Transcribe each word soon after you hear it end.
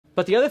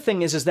But the other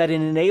thing is that it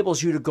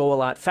enables you to go a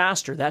lot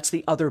faster. That's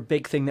the other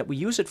big thing that we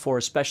use it for,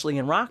 especially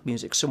in rock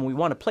music. So when we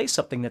want to play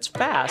something that's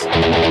fast,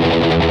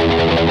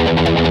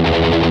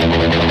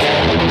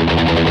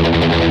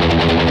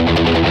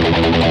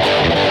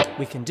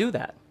 we can do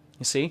that.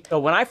 You see? So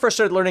when I first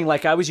started learning,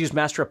 like I always use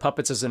Master of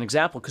Puppets as an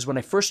example, because when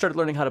I first started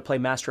learning how to play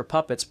Master of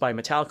Puppets by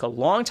Metallica a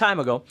long time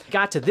ago,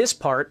 got to this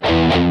part,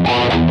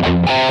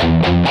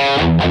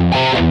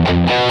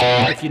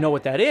 if you know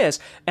what that is,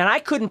 and I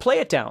couldn't play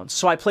it down,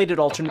 so I played it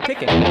alternate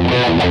picking,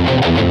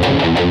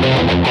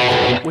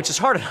 which is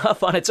hard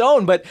enough on its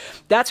own, but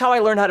that's how I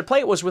learned how to play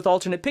it, was with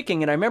alternate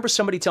picking. And I remember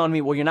somebody telling me,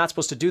 well, you're not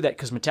supposed to do that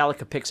because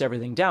Metallica picks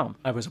everything down.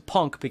 I was a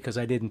punk because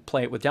I didn't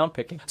play it with down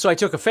picking. So I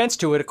took offense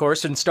to it, of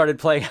course, and started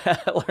playing,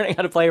 learning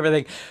how to play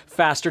everything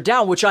faster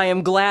down, which I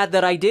am glad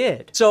that I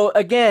did. So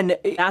again,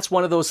 that's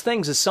one of those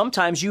things, is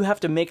sometimes you have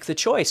to make the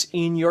choice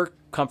in your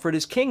comfort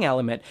is king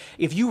element.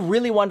 If you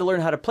really want to learn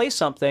how to play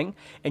something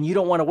and you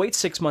don't want to wait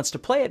 6 months to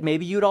play it,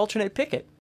 maybe you'd alternate pick it.